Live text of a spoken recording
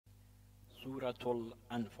سورة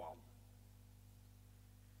الأنفال.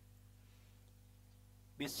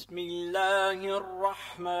 بسم الله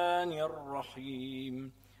الرحمن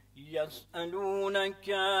الرحيم. يسألونك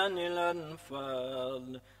عن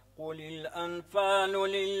الأنفال قل الأنفال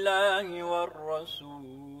لله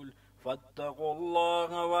والرسول فاتقوا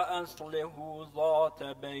الله وأصلحوا ذات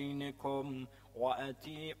بينكم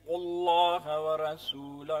وأطيعوا الله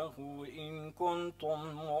ورسوله إن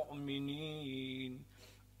كنتم مؤمنين.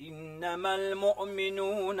 إنما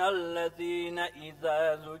المؤمنون الذين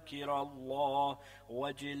إذا ذكر الله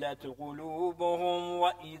وجلت قلوبهم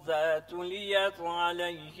وإذا تليت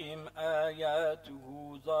عليهم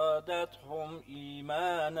آياته زادتهم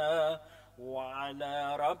إيمانا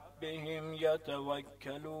وعلى ربهم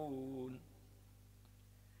يتوكلون.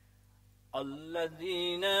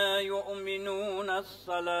 الذين يؤمنون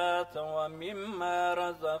الصلاة ومما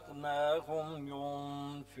رزقناهم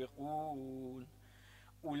ينفقون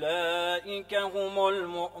أولئك هم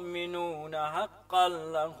المؤمنون حقا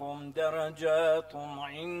لهم درجات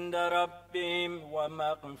عند ربهم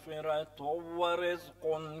ومغفرة ورزق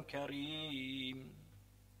كريم.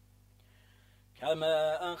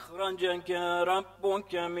 كما أخرجك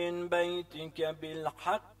ربك من بيتك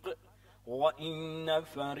بالحق وإن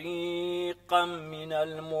فريقا من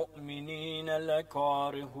المؤمنين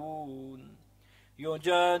لكارهون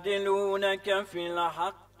يجادلونك في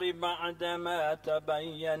الحق بعدما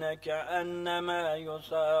تبين كأنما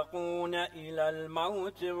يساقون إلى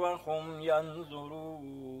الموت وهم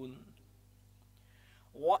ينظرون.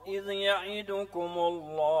 وإذ يعدكم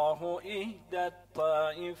الله إحدى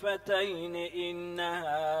الطائفتين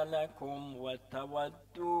إنها لكم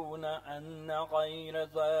وتودون أن غير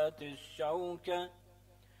ذات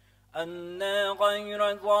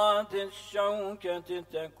الشوكة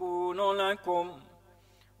تكون لكم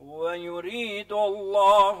ويريد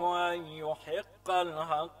الله أن يحق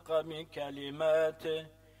الحق بكلماته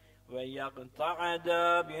ويقطع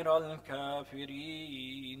دابر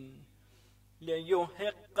الكافرين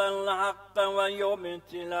ليحق الحق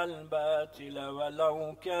ويبطل الباطل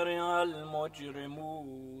ولو كره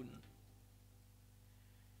المجرمون.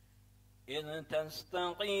 إذ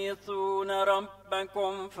تستغيثون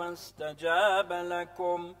ربكم فاستجاب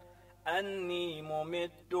لكم أني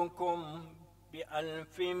ممدكم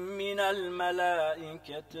ب1000 من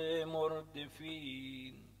الملائكة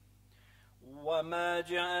مردفين. وما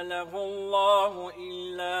جعله الله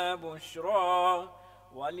إلا بشرى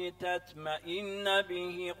ولتطمئن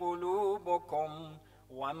به قلوبكم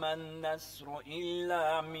وما النصر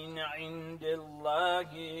إلا من عند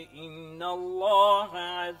الله إن الله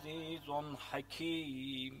عزيز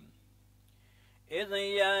حكيم.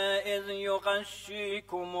 إذ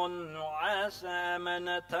يغشيكم النعاس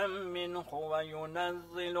أمنة منه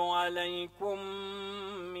وينزل عليكم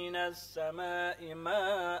من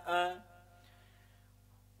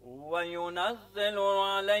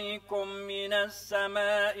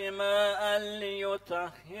السماء ماء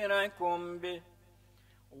ليطهركم به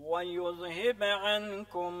ويذهب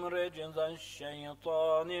عنكم رجز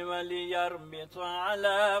الشيطان وليربط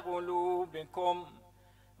على قلوبكم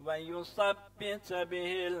ويثبت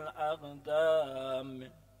به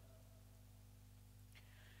الأقدام.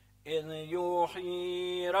 إذ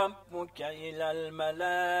يوحي ربك إلى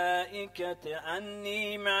الملائكة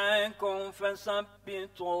أني معكم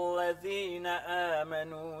فثبتوا الذين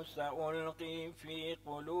آمنوا سألقي في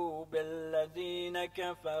قلوب الذين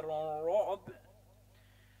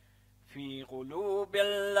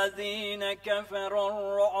كفروا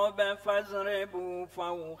الرعب فاضربوا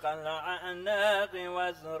فوق الأعناق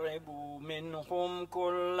واضربوا منهم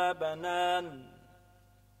كل بنان.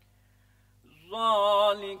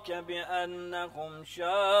 ذلك بأنهم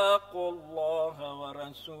شاقوا الله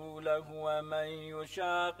ورسوله ومن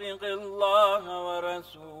يشاقق الله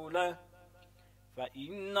ورسوله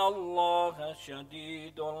فإن الله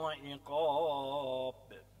شديد العقاب.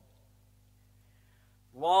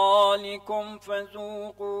 ذلكم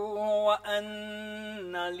فذوقوه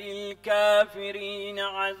وأن للكافرين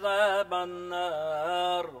عذاب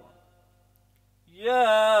النار.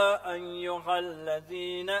 يا أيها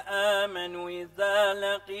الذين آمنوا إذا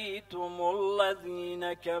لقيتم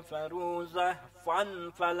الذين كفروا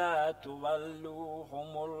زحفا فلا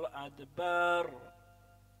تولوهم الأدبار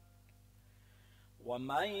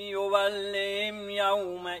ومن يولهم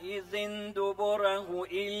يومئذ دبره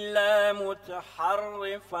إلا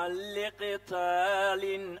متحرفا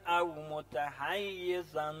لقتال أو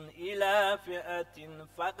متحيزا إلى فئة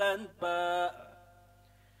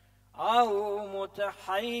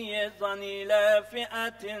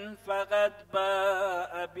فقد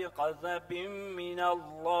باء بغضب من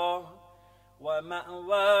الله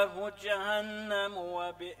ومأواه جهنم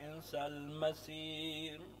وبئس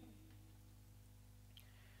المصير.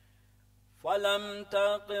 فلم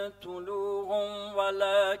تقتلوهم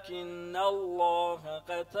ولكن الله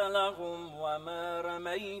قتلهم وما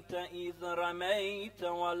رميت إذ رميت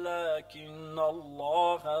ولكن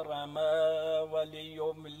الله رمى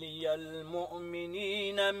وليبلي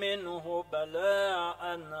المؤمنين منه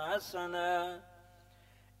بلاء حسنا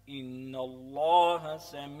إن الله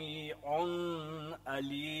سميع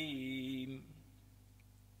عليم.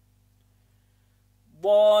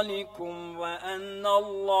 ذلكم وأن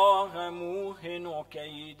الله موهن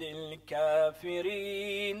كيد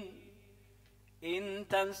الكافرين. إن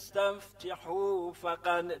تستفتحوا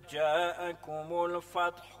فقد جاءكم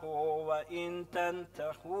الفتح وإن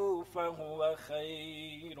تنتهوا فهو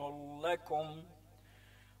خير لكم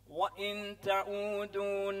وإن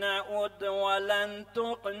تعودوا نعد ولن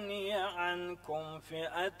تغني عنكم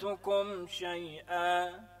فئتكم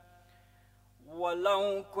شيئا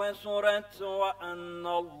ولو كثرت وأن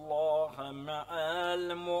الله مع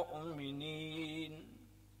المؤمنين.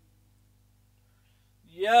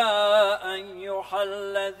 يا أيها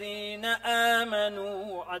الذين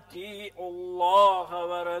آمنوا أطيعوا الله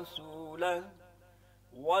ورسوله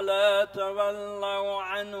ولا تولوا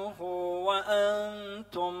عنه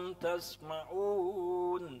وأنتم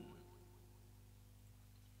تسمعون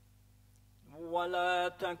ولا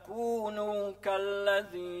تكونوا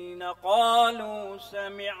كالذين قالوا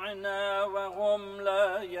سمعنا وهم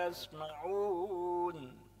لا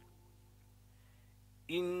يسمعون.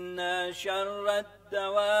 إن شر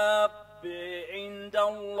الدواب عند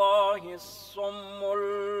الله الصم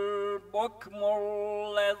البكم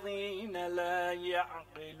الذين لا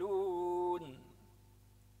يعقلون.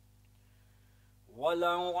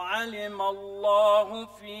 ولو علم الله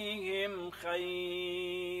فيهم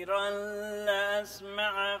خيرا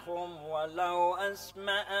لأسمعهم ولو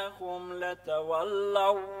أسمعهم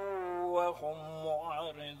لتولوا وهم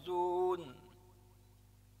معرضون.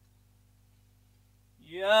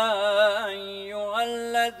 يا أيها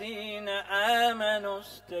الذين آمنوا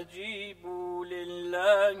استجيبوا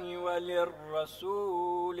لله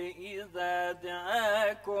وللرسول إذا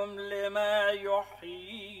دعاكم لما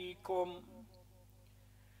يحييكم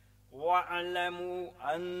واعلموا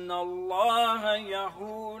أن الله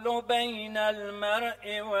يحول بين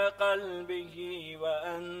المرء وقلبه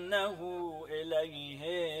وأنه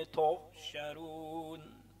إليه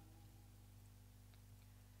تحشرون.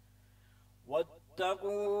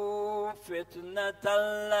 واتقوا فتنة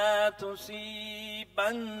لا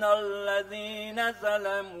تصيبن الذين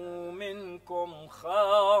ظلموا منكم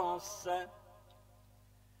خاصة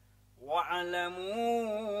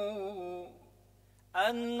واعلموا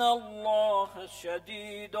أن الله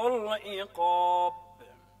شديد العقاب.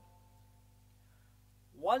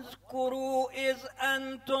 واذكروا إذ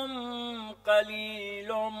أنتم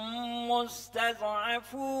قليل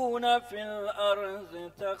مستضعفون في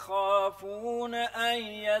الأرض تخافون أن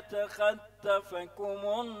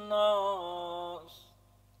يتخطفكم الناس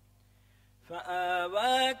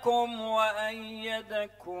فآواكم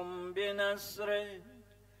وأيدكم بنصره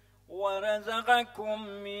ورزقكم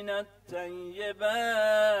من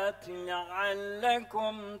الطيبات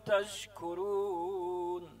لعلكم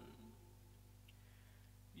تشكرون.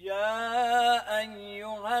 يا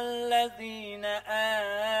أيها الذين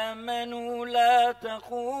آمنوا لا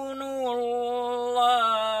تخونوا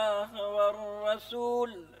الله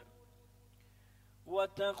والرسول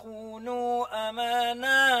وتخونوا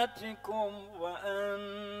أماناتكم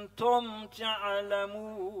وأنتم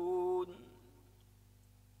تعلمون.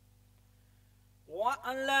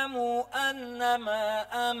 واعلموا أنما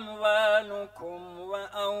أموالكم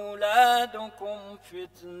وأولادكم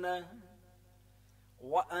فتنة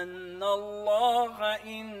وأن الله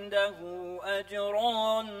عنده أجر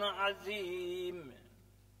عظيم.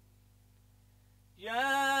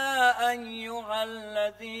 يا أيها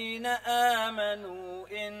الذين آمنوا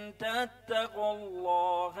إن تتقوا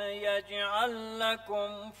الله يجعل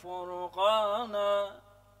لكم فرقانا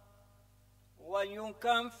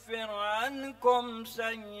ويكفر عنكم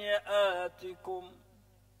سيئاتكم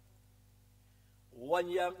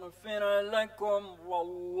ويغفر لكم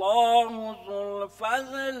والله ذو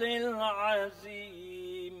الفضل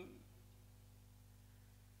العظيم.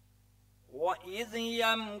 وإذ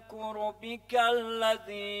يمكر بك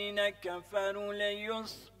الذين كفروا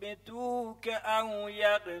ليثبتوك أو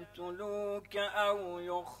يقتلوك أو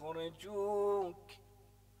يخرجوك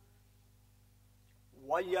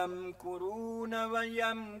ويمكرون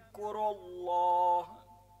ويمكر الله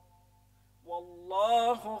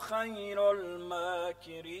والله خير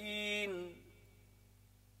الماكرين.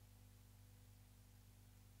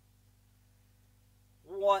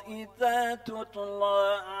 وإذا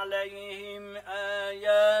تتلى عليهم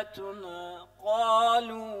آياتنا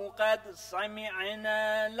قالوا قد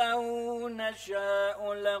سمعنا لو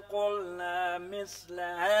نشاء لقلنا مثل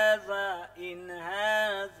هذا إن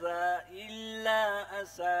هذا إلا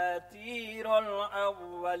أساطير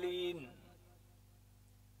الأولين.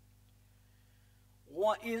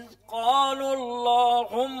 وإذ قالوا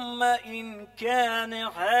اللهم إن كان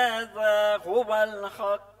هذا هو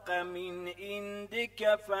الحق من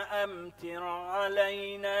عندك فأمطر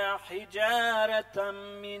علينا حجارة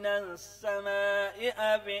من السماء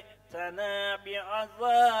أو ائتنا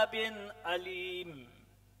بعذاب أليم.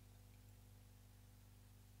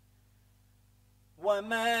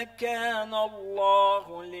 وما كان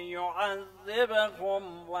الله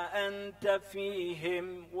ليعذبهم وأنت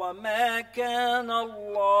فيهم وما كان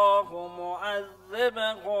الله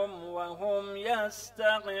معذبهم وهم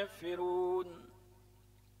يستغفرون.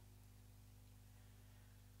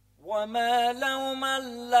 وما لهم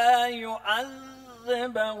ألا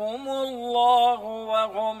يعذبهم الله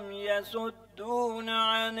وهم يصدون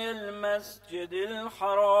عن المسجد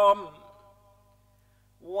الحرام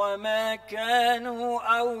وما كانوا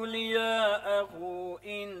أولياءه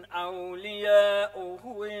إن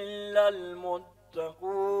أولياؤه إلا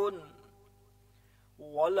المتقون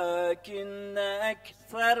ولكن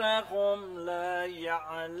أكثرهم لا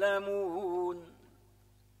يعلمون.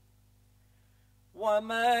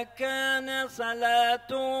 وما كان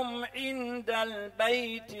صلاتهم عند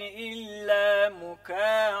البيت إلا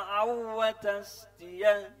مكاء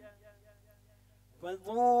وتسدية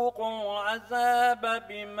فذوقوا العذاب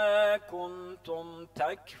بما كنتم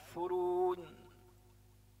تكفرون.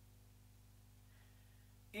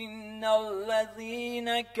 إن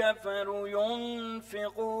الذين كفروا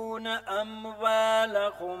ينفقون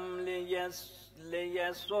أموالهم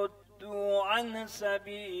ليصدوا عن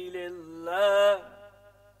سبيل الله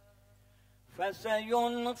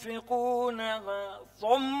فسينفقونها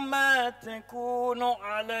ثم تكون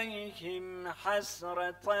عليهم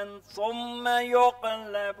حسرة ثم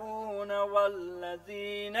يقلبون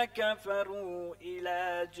والذين كفروا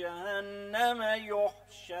إلى جهنم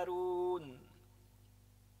يحشرون.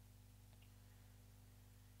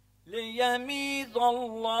 ليميز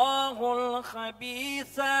الله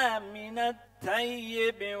الخبيث من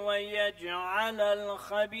الطيب ويجعل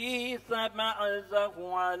الخبيث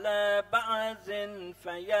بعضه على بعض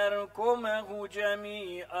فيركمه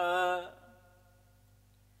جميعا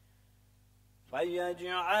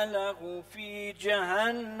فيجعله في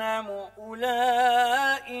جهنم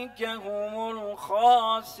أولئك هم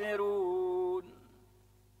الخاسرون.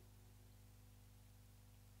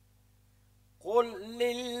 قل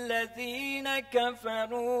للذين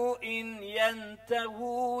كفروا إن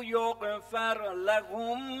ينتهوا يغفر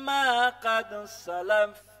لهم ما قد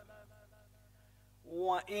سلف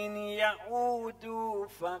وإن يعودوا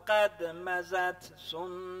فقد مزت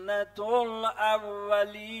سنة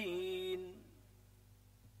الأولين.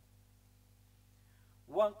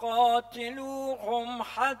 وقاتلوهم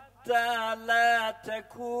حتى لا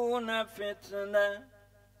تكون فتنة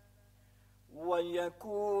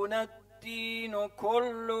ويكون الدين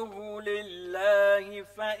كله لله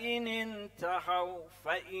فإن انتهوا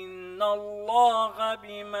فإن الله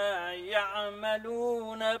بما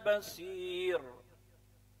يعملون بصير.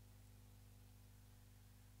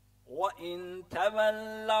 وإن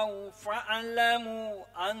تولوا فاعلموا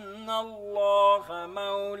أن الله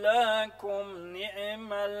مولاكم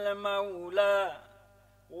نعم المولى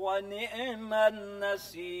ونعم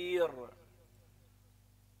النصير.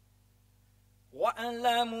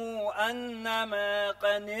 واعلموا أنما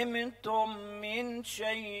غنمتم من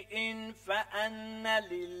شيء فأن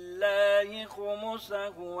لله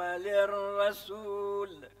خمسه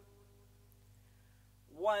وللرسول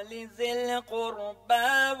ولذي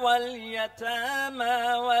القربى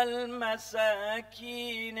واليتامى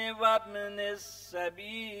والمساكين وابن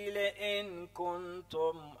السبيل إن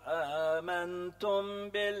كنتم آمنتم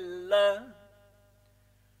بالله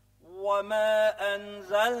وما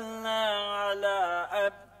أنزلنا على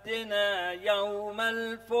عبدنا يوم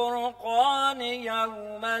الفرقان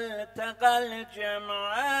يوم التقى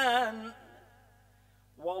الجمعان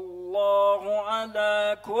والله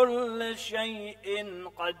على كل شيء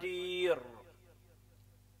قدير.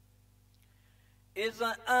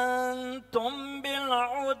 إذا أنتم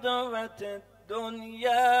بالعدوة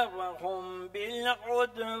الدنيا وهم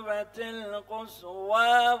بالعدوة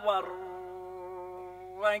القصوى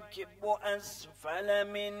والركب أسفل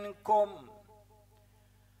منكم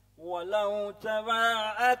ولو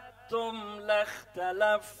تواعدتم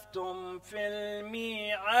لاختلفتم في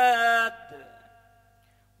الميعاد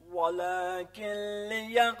ولكن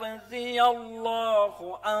ليقضي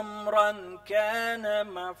الله أمرا كان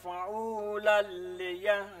مفعولا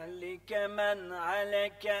ليهلك من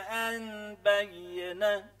هلك عن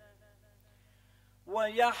بينة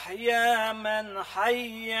ويحيى من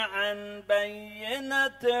حي عن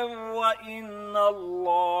بينة وإن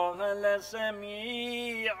الله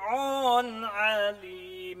لسميع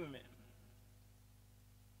عليم.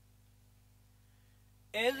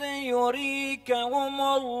 إذ يريكهم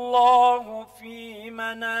الله في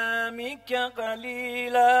منامك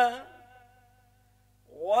قليلا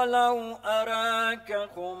ولو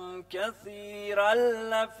أراكهم كثيرا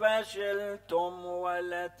لفشلتم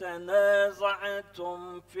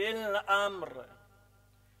ولتنازعتم في الأمر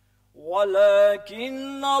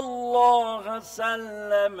ولكن الله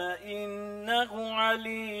سلم إنه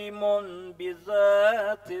عليم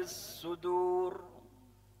بذات الصدور.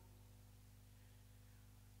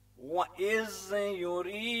 وإذ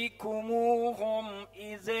يريكموهم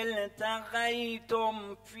إذ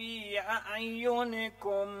التقيتم في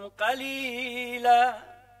أعينكم قليلا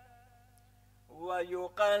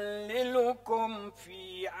ويقللكم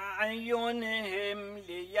في أعينهم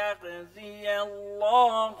ليقضي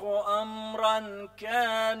الله أمرا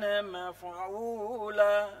كان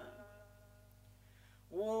مفعولا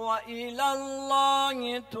وإلى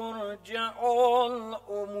الله ترجع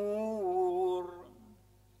الأمور.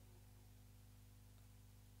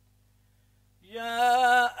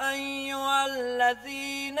 يا أيها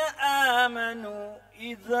الذين آمنوا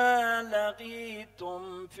إذا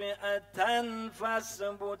لقيتم فئة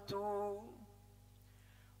فاثبتوا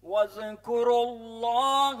واذكروا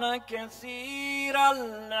الله كثيرا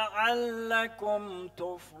لعلكم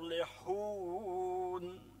تفلحون.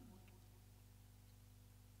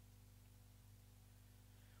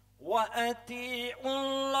 وأطيعوا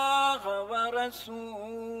الله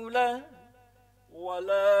ورسوله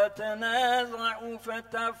ولا تنازعوا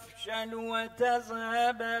فتفشلوا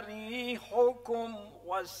وتذهب ريحكم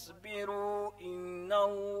واصبروا إن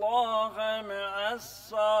الله مع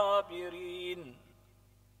الصابرين.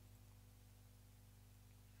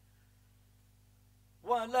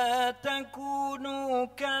 ولا تكونوا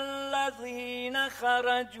كالذين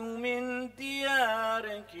خرجوا من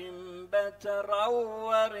ديارهم بطرا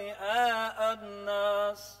ورئاء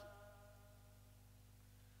الناس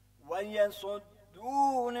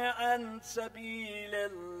ويصدون عن سبيل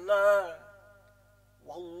الله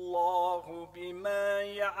والله بما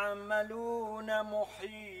يعملون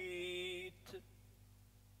محيط.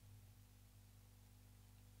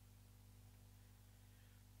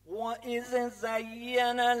 وإذ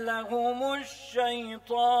زين لهم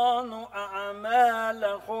الشيطان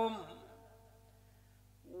أعمالهم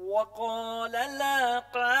وقال لا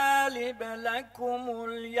غالب لكم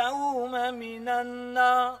اليوم من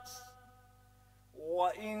الناس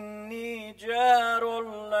وإني جار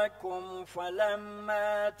لكم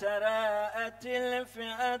فلما تراءت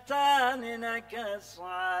الفئتان نكص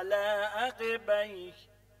على عقبيه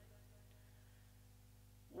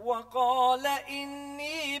وقال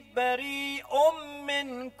إني بريء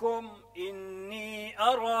منكم إني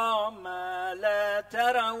أرى ما لا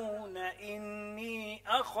ترون إني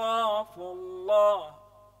أخاف الله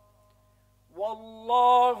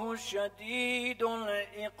والله شديد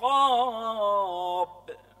العقاب.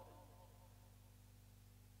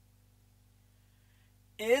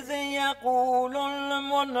 إذ يقول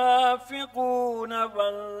المنافقون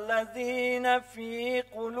والذين في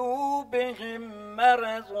قلوبهم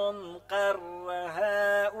مرض غر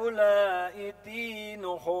هؤلاء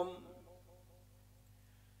دينهم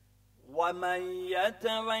ومن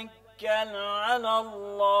يتوكل على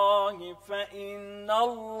الله فإن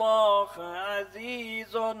الله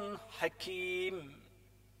عزيز حكيم.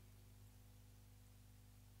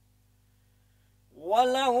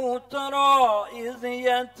 ولو ترى إذ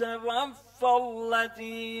يتوفى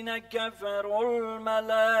الذين كفروا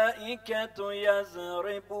الملائكة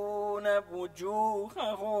يضربون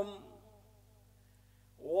وجوههم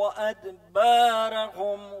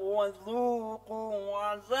وأدبارهم وذوقوا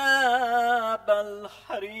عذاب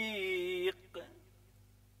الحريق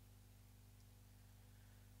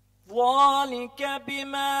ذلك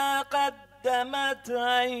بما قدمت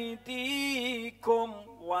أيديكم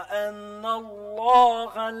وأن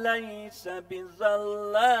الله ليس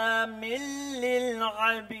بظلام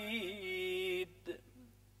للعبيد.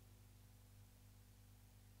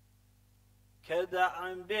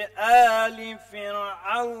 كدأب آل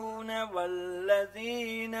فرعون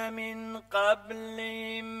والذين من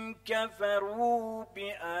قبلهم كفروا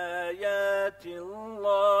بآيات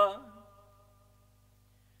الله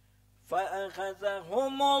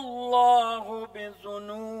فأخذهم الله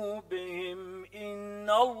بذنوبهم إن إن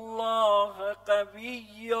الله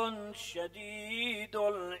قوي شديد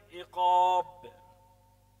العقاب.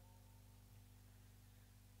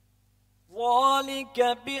 ذلك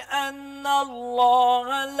بأن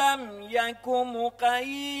الله لم يك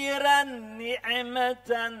مغيرا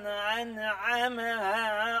نعمة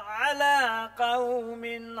أنعمها على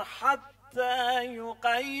قوم حتى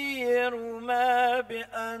يغيروا ما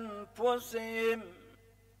بأنفسهم،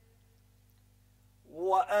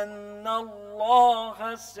 وأن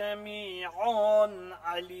الله سميع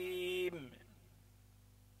عليم.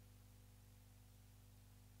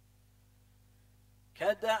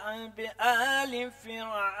 كدأب آل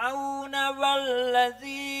فرعون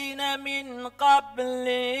والذين من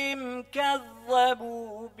قبلهم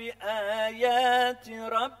كذبوا بآيات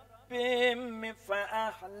ربهم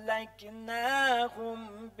فأهلكناهم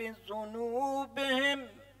بذنوبهم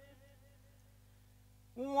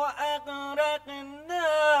وأغرقنا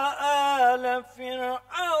آل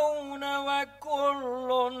فرعون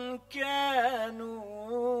وكل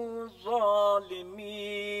كانوا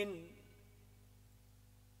ظالمين.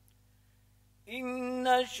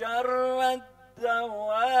 إن شر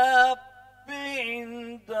الدواب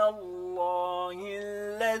عند الله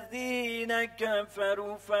الذين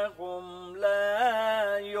كفروا فهم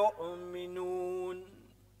لا يؤمنون.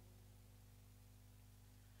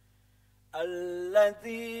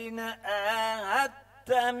 الذين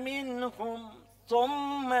عاهدت منهم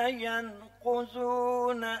ثم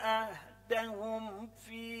ينقضون عهدهم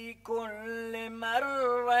في كل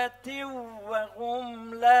مرة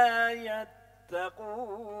وهم لا يتقون.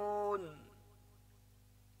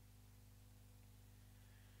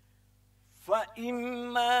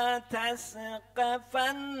 فإما تثقفنهم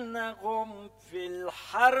في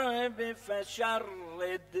الحرب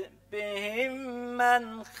فشرد بهم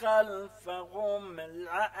من خلفهم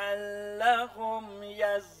لعلهم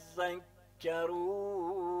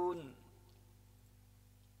يذكرون.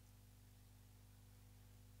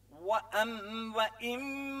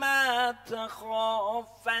 وإما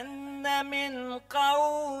تخافن من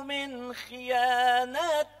قوم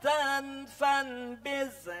خيانة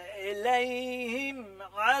فانبذ إليهم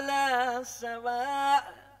على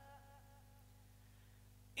سواء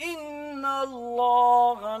إن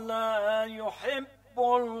الله لا يحب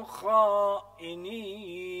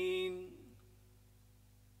الخائنين.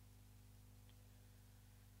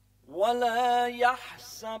 ولا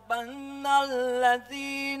يحسبن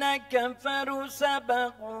الذين كفروا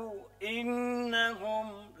سبقوا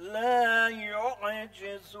إنهم لا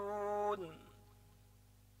يعجزون.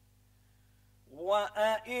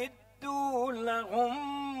 وأعدوا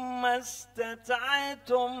لهم ما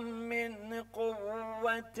استطعتم من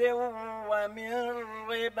قوة ومن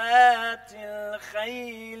رباط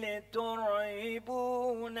الخيل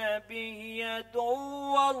ترهبون به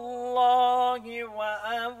عدو الله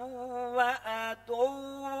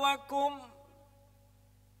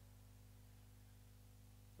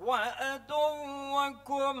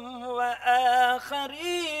وعدوكم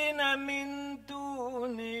وآخرين من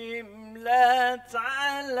دونهم لا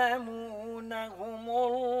تعلمونهم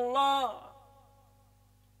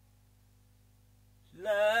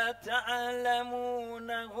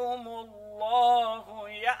الله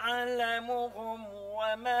يعلمهم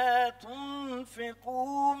وما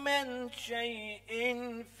تنفقوا من شيء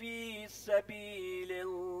في سبيل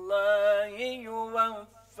الله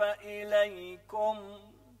يوفى إليكم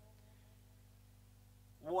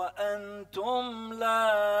وأنتم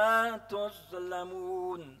لا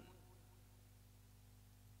تظلمون.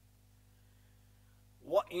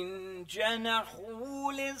 وإن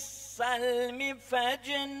جنحوا للسلم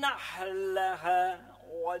فاجنح لها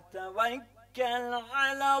وتوكل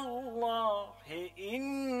على الله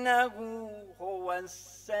إنه هو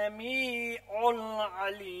السميع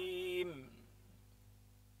العليم.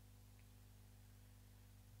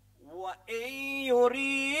 وإن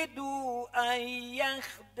يريدوا أن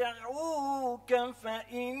يخدعوك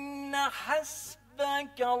فإن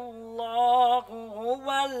حسبك الله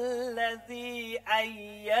هو الذي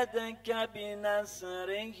أيدك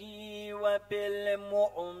بنصره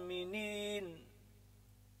وبالمؤمنين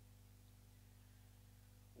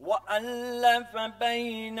وألف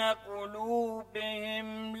بين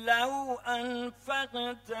قلوبهم لو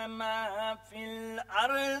أنفقت ما في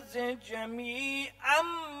الأرض جميعا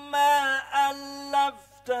ما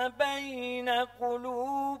ألفت بين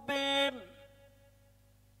قلوبهم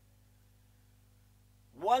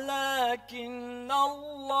ولكن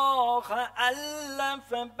الله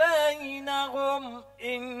ألف بينهم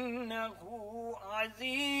إنه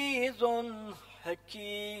عزيز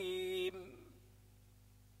حكيم.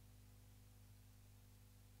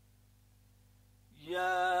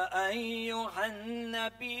 يا أيها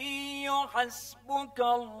النبي حسبك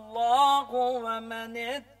الله ومن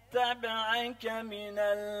اتبعك من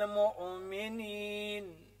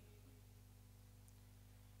المؤمنين.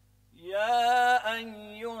 يا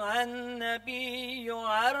أيها النبي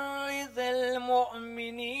حرض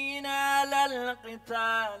المؤمنين على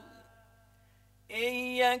القتال، إن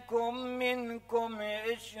يكن منكم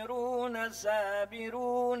 20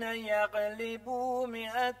 صابرون يغلبوا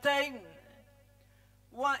 200،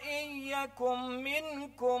 وإن يكن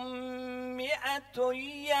منكم 100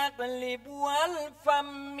 يغلبوا 1000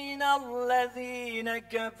 من الذين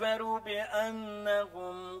كفروا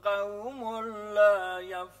بأنهم قوم لا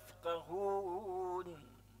يفقهون.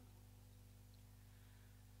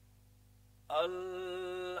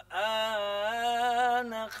 الآن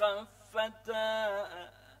خفف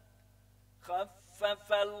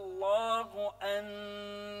الله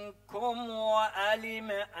عنكم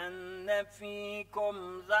وعلم أن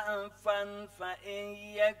فيكم ضعفا، فإن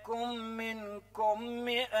يكن منكم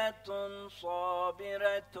 100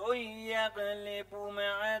 صابرة يغلبوا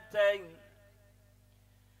 200،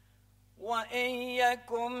 وإن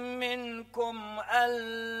يكن منكم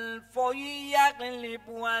 1000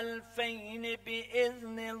 يغلبوا 2000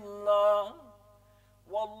 بإذن الله،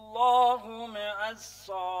 والله مع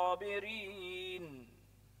الصابرين.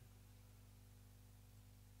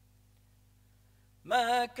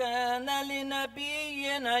 ما كان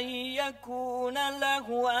لنبي أن يكون له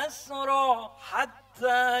أسرى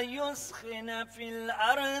حتى يسخن في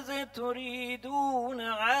الأرض، تريدون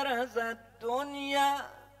عرض الدنيا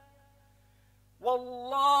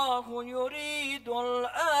والله يريد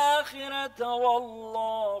الآخرة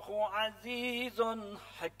والله عزيز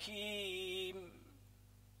حكيم.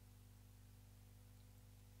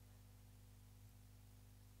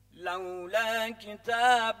 لولا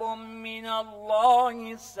كتاب من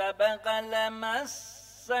الله سبق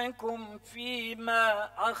لمسكم فيما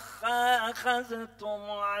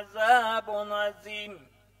أخذتم عذاب عظيم،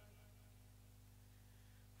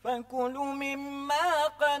 فكلوا مما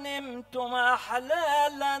غنمتم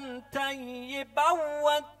حلالا طيبا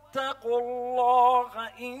واتقوا الله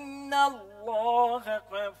إن الله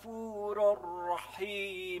غفور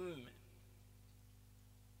رحيم.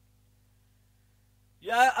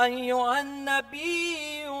 يا أيها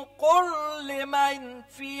النبي قل لمن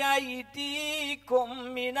في أيديكم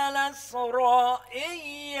من الأسرى إن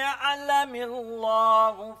يعلم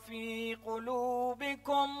الله في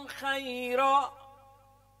قلوبكم خيرا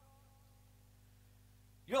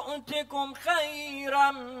يؤتكم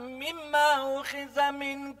خيرا مما أخذ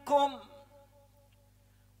منكم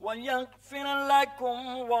ويغفر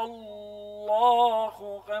لكم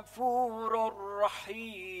والله غفور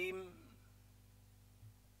رحيم.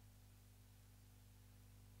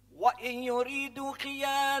 وإن يريدوا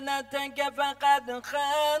خيانتك فقد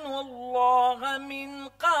خانوا الله من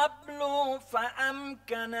قبل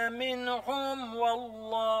فأمكن منهم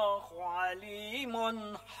والله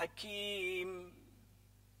عليم حكيم.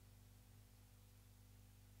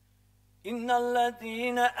 إن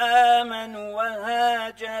الذين آمنوا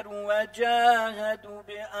وهاجروا وجاهدوا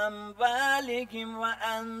بأموالهم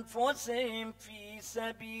وأنفسهم في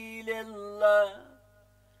سبيل الله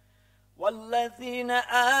والذين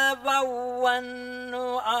آووا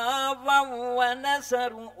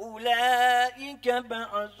ونصروا أولئك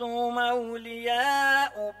بعضهم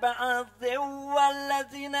أولياء بعض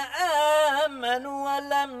والذين آمنوا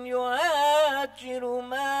ولم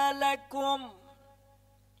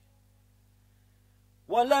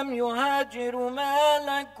يهاجروا ما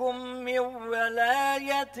لكم من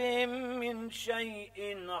ولايتهم من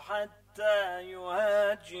شيء حتى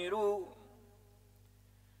يهاجروا،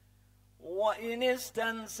 وإن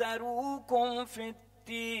استنصروكم في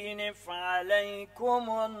الدين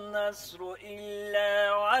فعليكم النصر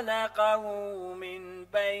إلا على قوم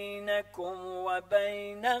بينكم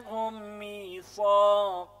وبينهم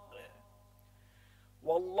ميثاق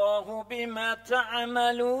والله بما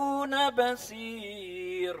تعملون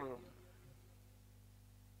بصير.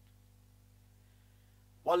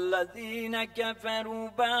 والذين كفروا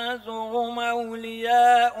بعضهم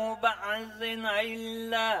أولياء بعض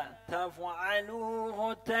إلا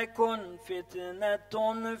تفعلوه تكن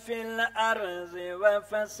فتنة في الأرض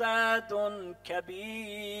وفساد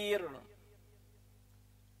كبير.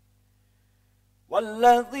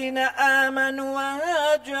 والذين آمنوا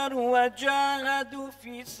وهاجروا وجاهدوا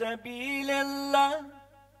في سبيل الله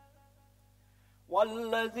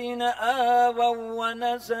والذين آووا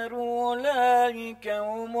ونصروا أولئك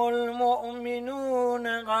هم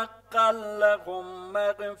المؤمنون حقا لهم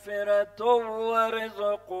مغفرة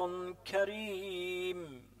ورزق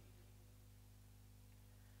كريم.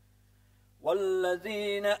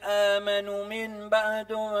 والذين آمنوا من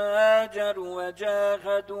بعد وهاجروا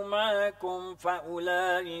وجاهدوا معكم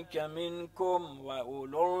فأولئك منكم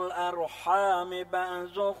وأولو الأرحام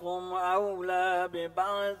بعضهم أولى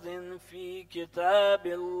ببعض في كتاب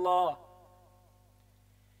الله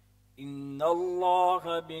إن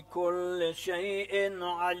الله بكل شيء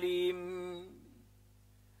عليم.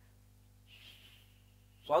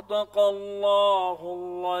 صدق الله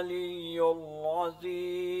العلي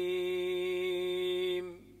العظيم.